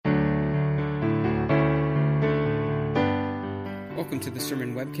Welcome to the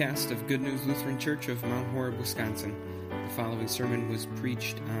sermon webcast of Good News Lutheran Church of Mount Horeb, Wisconsin. The following sermon was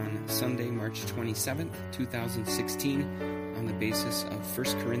preached on Sunday, March 27th, 2016, on the basis of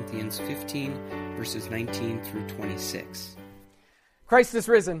 1 Corinthians 15, verses 19 through 26. Christ is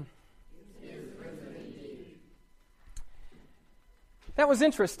risen. He is risen indeed. That was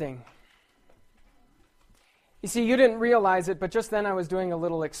interesting. You see, you didn't realize it, but just then I was doing a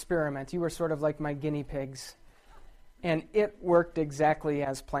little experiment. You were sort of like my guinea pigs. And it worked exactly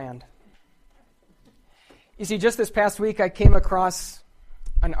as planned. You see, just this past week I came across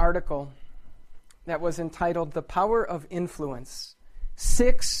an article that was entitled "The Power of Influence: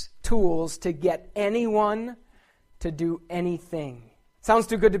 6 Tools to Get Anyone to Do Anything." Sounds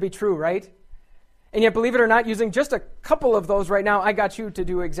too good to be true, right? And yet, believe it or not, using just a couple of those right now, I got you to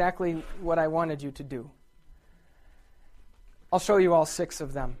do exactly what I wanted you to do. I'll show you all 6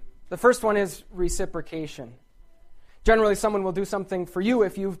 of them. The first one is reciprocation. Generally, someone will do something for you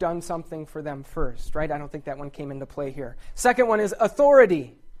if you've done something for them first, right? I don't think that one came into play here. Second one is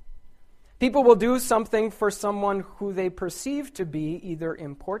authority. People will do something for someone who they perceive to be either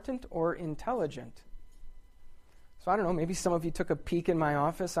important or intelligent. So I don't know, maybe some of you took a peek in my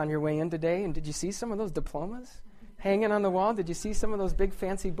office on your way in today, and did you see some of those diplomas hanging on the wall? Did you see some of those big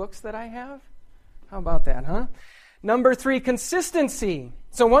fancy books that I have? How about that, huh? Number 3, consistency.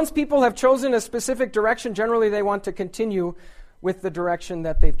 So once people have chosen a specific direction, generally they want to continue with the direction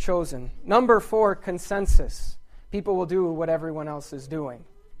that they've chosen. Number 4, consensus. People will do what everyone else is doing.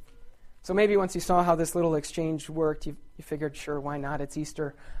 So maybe once you saw how this little exchange worked, you figured, sure, why not? It's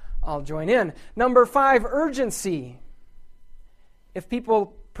Easter. I'll join in. Number 5, urgency. If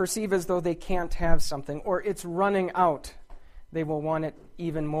people perceive as though they can't have something or it's running out, they will want it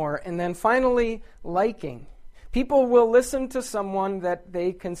even more. And then finally, liking. People will listen to someone that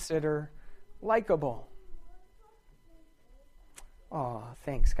they consider likable. Oh,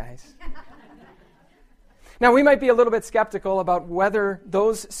 thanks, guys. Now, we might be a little bit skeptical about whether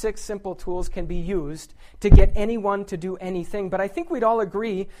those 6 simple tools can be used to get anyone to do anything, but I think we'd all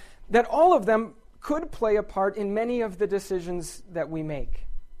agree that all of them could play a part in many of the decisions that we make.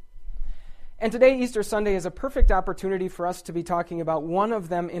 And today, Easter Sunday, is a perfect opportunity for us to be talking about one of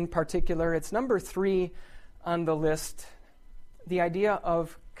them in particular. It's number 3 on the list, the idea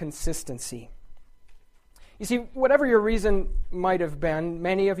of consistency. You see, whatever your reason might have been,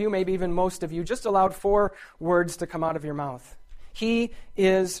 many of you, maybe even most of you, just allowed 4 words to come out of your mouth. He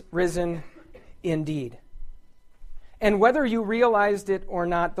is risen indeed. And whether you realized it or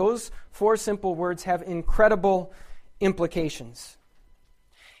not, those 4 simple words have incredible implications.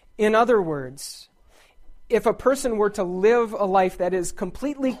 In other words, if a person were to live a life that is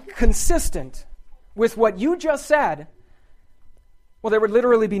completely consistent with what you just said, well, there would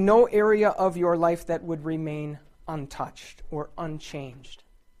literally be no area of your life that would remain untouched or unchanged.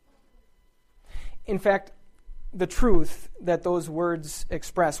 In fact, the truth that those words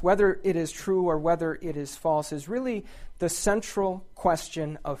express, whether it is true or whether it is false, is really the central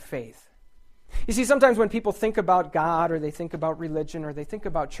question of faith. You see, sometimes when people think about God or they think about religion or they think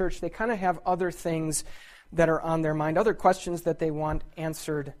about church, they kind of have other things that are on their mind, other questions that they want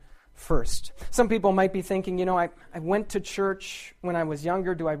answered first. Some people might be thinking, I went to church when I was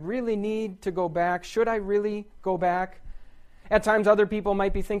younger. Do I really need to go back? Should I really go back? At times, other people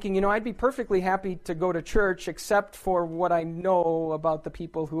might be thinking, I'd be perfectly happy to go to church except for what I know about the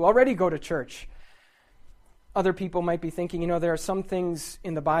people who already go to church. Other people might be thinking, there are some things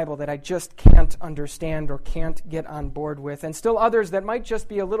in the Bible that I just can't understand or can't get on board with. And still others that might just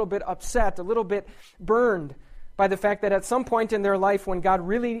be a little bit upset, a little bit burned by the fact that at some point in their life when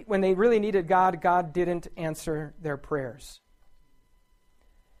they really needed God, God didn't answer their prayers.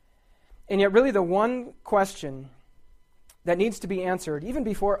 And yet really the one question that needs to be answered, even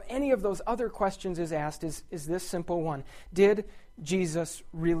before any of those other questions is asked, is this simple one. Did Jesus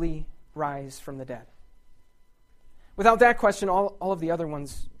really rise from the dead? Without that question, all of the other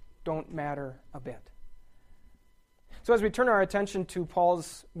ones don't matter a bit. So as we turn our attention to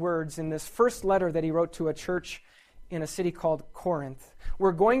Paul's words in this first letter that he wrote to a church in a city called Corinth,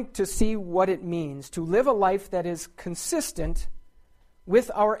 we're going to see what it means to live a life that is consistent with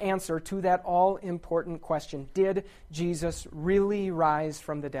our answer to that all-important question. Did Jesus really rise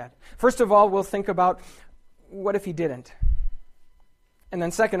from the dead? First of all, we'll think about what if he didn't? And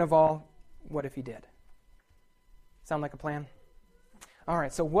then second of all, what if he did? Sound like a plan? All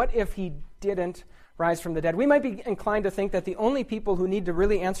right, so what if he didn't rise from the dead? We might be inclined to think that the only people who need to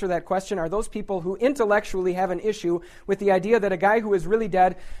really answer that question are those people who intellectually have an issue with the idea that a guy who is really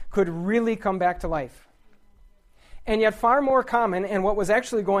dead could really come back to life. And yet far more common, and what was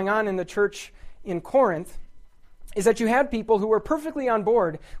actually going on in the church in Corinth, is that you had people who were perfectly on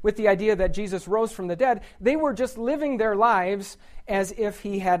board with the idea that Jesus rose from the dead. They were just living their lives as if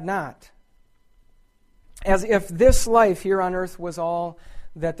he had not. As if this life here on earth was all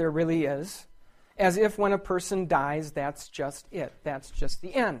that there really is. As if when a person dies, that's just it. That's just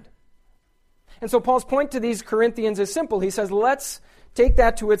the end. And so Paul's point to these Corinthians is simple. He says, let's take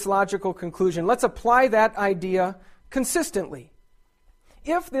that to its logical conclusion. Let's apply that idea consistently.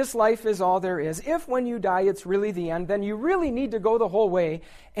 If this life is all there is, if when you die it's really the end, then you really need to go the whole way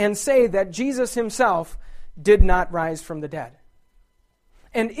and say that Jesus himself did not rise from the dead.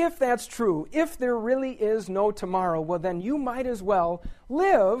 And if that's true, if there really is no tomorrow, well then you might as well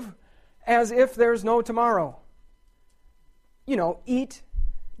live as if there's no tomorrow. Eat,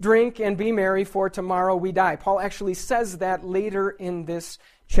 drink, and be merry, for tomorrow we die. Paul actually says that later in this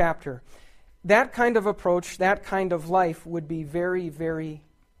chapter. That kind of approach, that kind of life would be very, very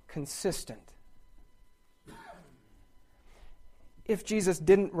consistent. If Jesus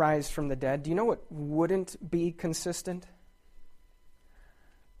didn't rise from the dead, do you know what wouldn't be consistent?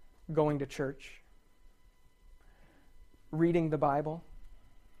 Going to church. Reading the Bible.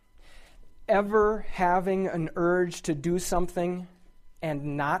 Ever having an urge to do something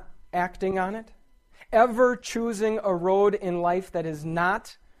and not acting on it? Ever choosing a road in life that is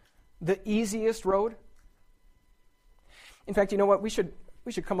not the easiest road? In fact, you know what? We should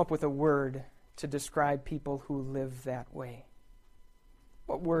come up with a word to describe people who live that way.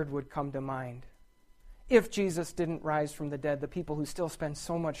 What word would come to mind? If Jesus didn't rise from the dead, the people who still spend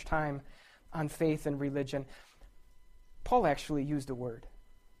so much time on faith and religion. Paul actually used a word.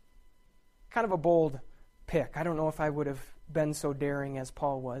 Kind of a bold pick. I don't know if I would have been so daring as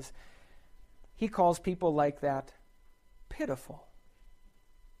Paul was. He calls people like that pitiful.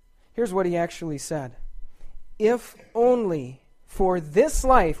 Here's what he actually said. If only for this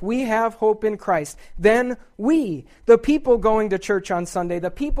life we have hope in Christ, then we, the people going to church on Sunday, the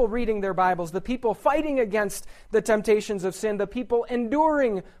people reading their Bibles, the people fighting against the temptations of sin, the people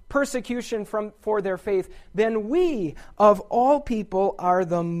enduring persecution for their faith, then we, of all people, are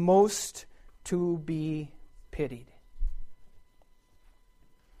the most to be pitied.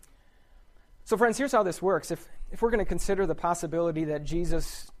 So friends, here's how this works. If we're going to consider the possibility that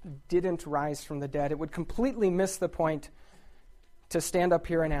Jesus didn't rise from the dead, it would completely miss the point to stand up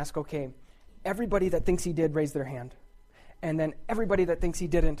here and ask, okay, everybody that thinks he did, raise their hand. And then everybody that thinks he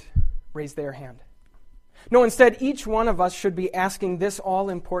didn't, raise their hand. No, instead, each one of us should be asking this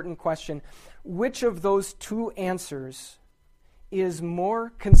all-important question. Which of those two answers is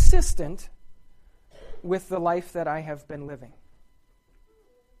more consistent with the life that I have been living?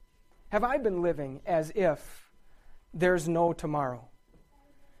 Have I been living as if there's no tomorrow?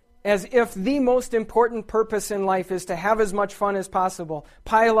 As if the most important purpose in life is to have as much fun as possible,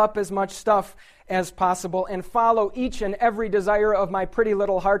 pile up as much stuff as possible, and follow each and every desire of my pretty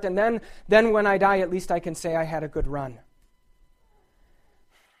little heart, and then when I die, at least I can say I had a good run.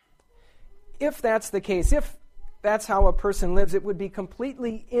 If that's the case, if that's how a person lives, it would be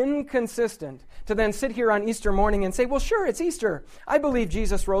completely inconsistent to then sit here on Easter morning and say, well, sure, it's Easter. I believe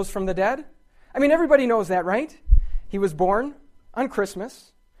Jesus rose from the dead. I mean, everybody knows that, right? He was born on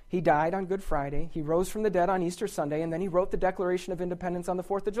Christmas. He died on Good Friday. He rose from the dead on Easter Sunday, and then he wrote the Declaration of Independence on the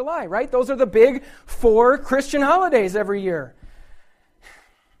 4th of July, right? Those are the big 4 Christian holidays every year.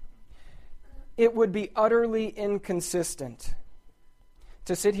 It would be utterly inconsistent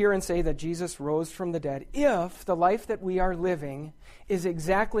to sit here and say that Jesus rose from the dead if the life that we are living is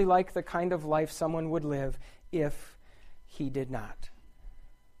exactly like the kind of life someone would live if he did not.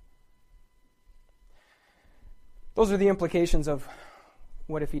 Those are the implications of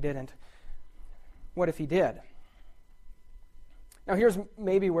what if he didn't? What if he did? Now here's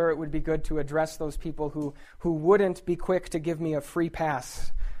maybe where it would be good to address those people who wouldn't be quick to give me a free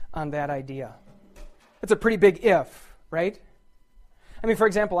pass on that idea. It's a pretty big if, right? I mean, for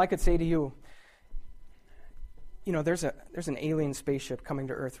example, I could say to you, there's an alien spaceship coming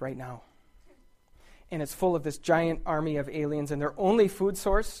to Earth right now. And it's full of this giant army of aliens, and their only food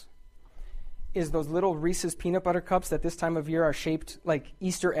source is those little Reese's peanut butter cups that this time of year are shaped like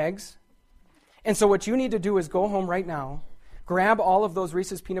Easter eggs. And so what you need to do is go home right now, grab all of those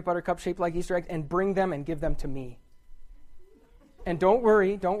Reese's peanut butter cups shaped like Easter eggs, and bring them and give them to me. And don't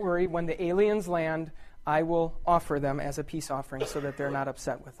worry, when the aliens land, I will offer them as a peace offering so that they're not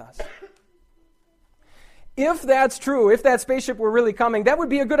upset with us. If that's true, if that spaceship were really coming, that would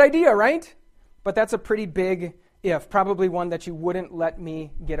be a good idea, right? But that's a pretty big if, probably one that you wouldn't let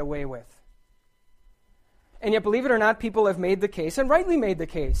me get away with. And yet, believe it or not, people have made the case, and rightly made the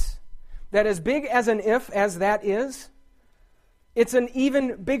case, that as big as an if as that is, it's an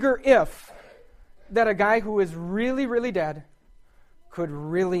even bigger if that a guy who is really, really dead could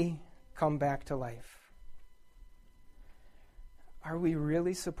really come back to life. Are we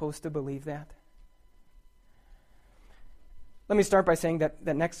really supposed to believe that? Let me start by saying that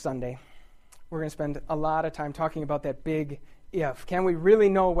next Sunday, we're going to spend a lot of time talking about that big if. Can we really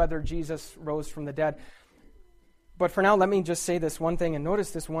know whether Jesus rose from the dead? But for now, let me just say this one thing, and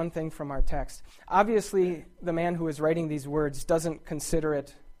notice this one thing from our text. Obviously, the man who is writing these words doesn't consider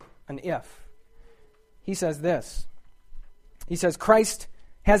it an if. He says this. He says, Christ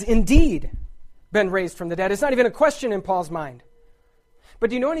has indeed been raised from the dead. It's not even a question in Paul's mind. But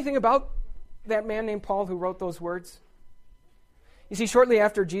do you know anything about that man named Paul who wrote those words? You see, shortly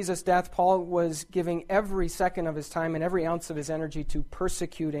after Jesus' death, Paul was giving every second of his time and every ounce of his energy to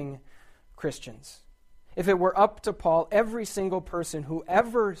persecuting Christians. If it were up to Paul, every single person who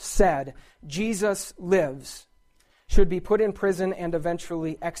ever said Jesus lives should be put in prison and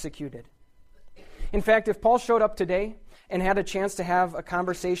eventually executed. In fact, if Paul showed up today and had a chance to have a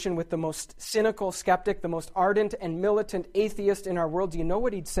conversation with the most cynical skeptic, the most ardent and militant atheist in our world, do you know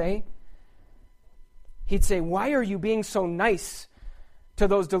what he'd say? He'd say, why are you being so nice to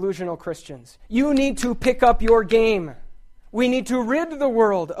those delusional Christians? You need to pick up your game. We need to rid the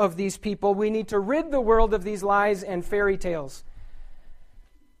world of these people. We need to rid the world of these lies and fairy tales.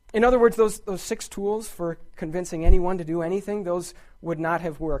 In other words, those 6 tools for convincing anyone to do anything, those would not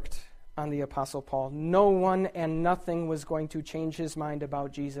have worked on the Apostle Paul. No one and nothing was going to change his mind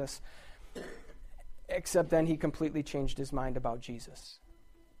about Jesus, except then he completely changed his mind about Jesus.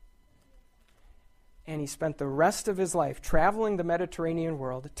 And he spent the rest of his life traveling the Mediterranean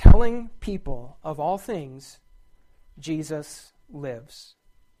world, telling people of all things, Jesus lives.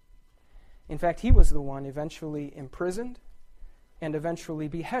 In fact, he was the one eventually imprisoned and eventually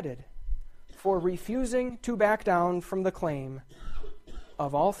beheaded for refusing to back down from the claim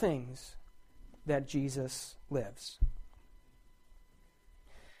of all things that Jesus lives.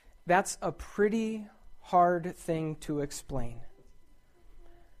 That's a pretty hard thing to explain,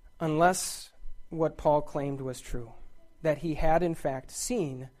 unless what Paul claimed was true, that he had in fact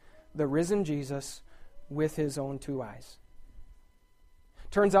seen the risen Jesus with his own 2 eyes.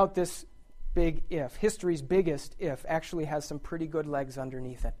 Turns out this big if, history's biggest if, actually has some pretty good legs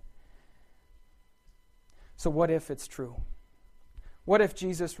underneath it. So what if it's true? What if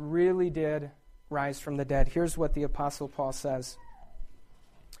Jesus really did rise from the dead? Here's what the Apostle Paul says.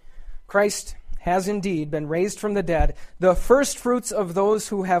 Christ has indeed been raised from the dead, the first fruits of those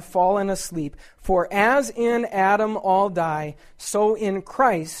who have fallen asleep. For as in Adam all die, so in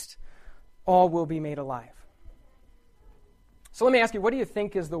Christ all will be made alive. So let me ask you, what do you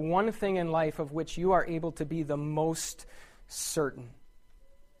think is the one thing in life of which you are able to be the most certain?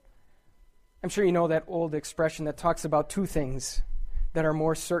 I'm sure you know that old expression that talks about 2 things that are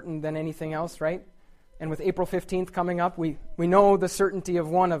more certain than anything else, right? And with April 15th coming up, we know the certainty of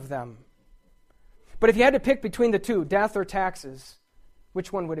one of them. But if you had to pick between the 2, death or taxes,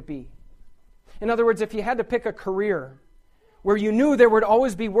 which one would it be? In other words, if you had to pick a career where you knew there would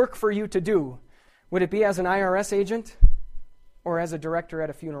always be work for you to do, would it be as an IRS agent or as a director at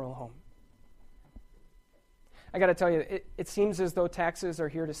a funeral home? I got to tell you, it seems as though taxes are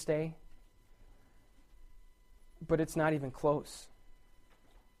here to stay, but it's not even close.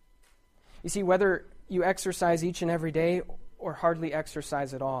 You see, whether you exercise each and every day or hardly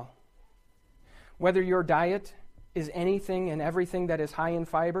exercise at all, whether your diet is anything and everything that is high in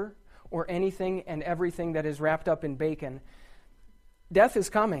fiber or anything and everything that is wrapped up in bacon, death is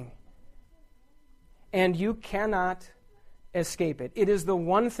coming. And you cannot escape it. It is the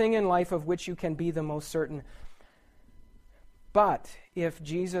one thing in life of which you can be the most certain. But if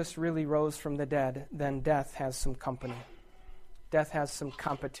Jesus really rose from the dead, then death has some company. Death has some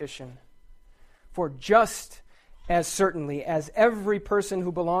competition. For just as certainly as every person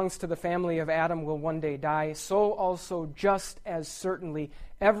who belongs to the family of Adam will one day die, so also just as certainly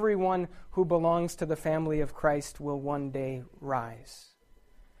everyone who belongs to the family of Christ will one day rise.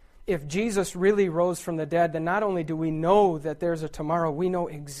 If Jesus really rose from the dead, then not only do we know that there's a tomorrow, we know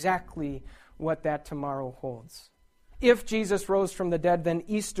exactly what that tomorrow holds. If Jesus rose from the dead, then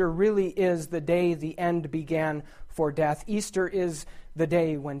Easter really is the day the end began for death. Easter is the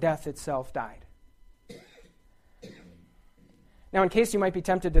day when death itself died. Now, in case you might be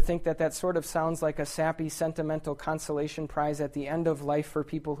tempted to think that sort of sounds like a sappy, sentimental consolation prize at the end of life for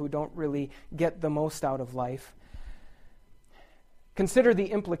people who don't really get the most out of life, consider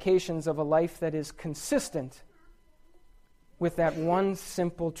the implications of a life that is consistent with that one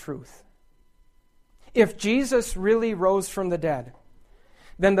simple truth. If Jesus really rose from the dead,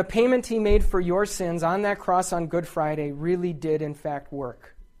 then the payment he made for your sins on that cross on Good Friday really did in fact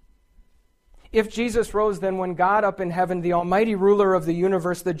work. If Jesus rose, then when God up in heaven, the almighty ruler of the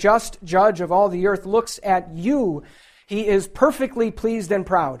universe, the just judge of all the earth, looks at you, he is perfectly pleased and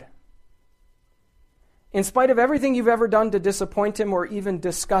proud. In spite of everything you've ever done to disappoint him or even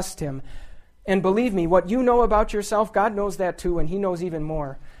disgust him. And believe me, what you know about yourself, God knows that too, and he knows even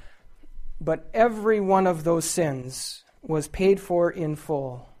more. But every one of those sins was paid for in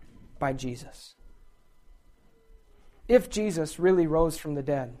full by Jesus. If Jesus really rose from the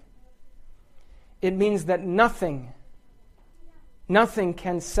dead, it means that nothing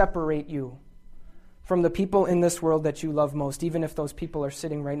can separate you from the people in this world that you love most, even if those people are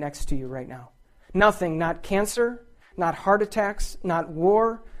sitting right next to you right now. Nothing, not cancer, not heart attacks, not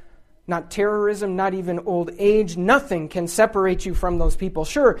war, not terrorism, not even old age. Nothing can separate you from those people.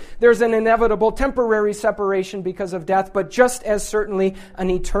 Sure, there's an inevitable temporary separation because of death, but just as certainly an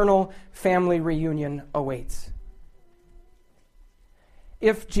eternal family reunion awaits.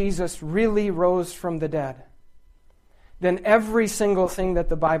 If Jesus really rose from the dead, then every single thing that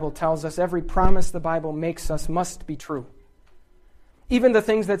the Bible tells us, every promise the Bible makes us must be true. Even the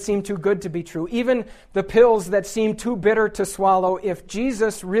things that seem too good to be true, even the pills that seem too bitter to swallow, if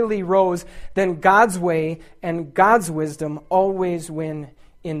Jesus really rose, then God's way and God's wisdom always win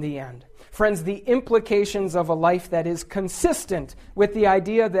in the end. Friends, the implications of a life that is consistent with the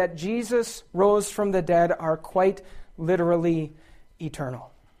idea that Jesus rose from the dead are quite literally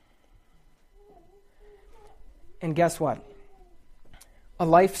eternal. And guess what? A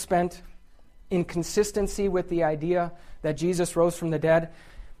life spent in consistency with the idea that Jesus rose from the dead,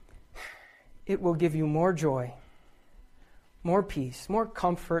 it will give you more joy, more peace, more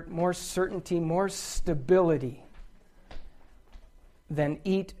comfort, more certainty, more stability than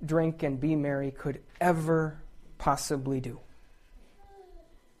eat, drink, and be merry could ever possibly do.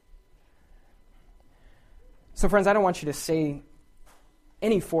 So friends, I don't want you to say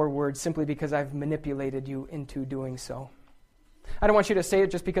any 4 words simply because I've manipulated you into doing so. I don't want you to say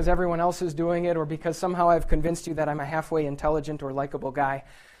it just because everyone else is doing it or because somehow I've convinced you that I'm a halfway intelligent or likable guy.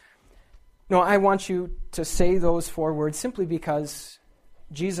 No, I want you to say those 4 words simply because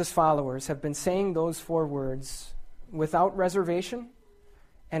Jesus' followers have been saying those 4 words without reservation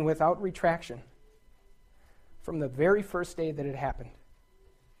and without retraction from the very first day that it happened.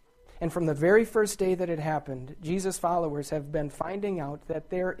 And from the very first day that it happened, Jesus' followers have been finding out that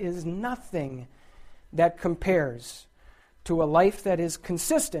there is nothing that compares to a life that is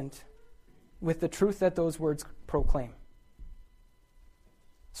consistent with the truth that those words proclaim.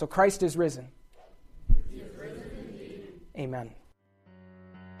 So Christ is risen. He is risen indeed. Amen.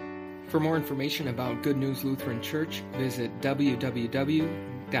 For more information about Good News Lutheran Church, visit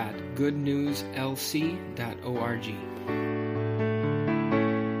www.goodnewslc.org.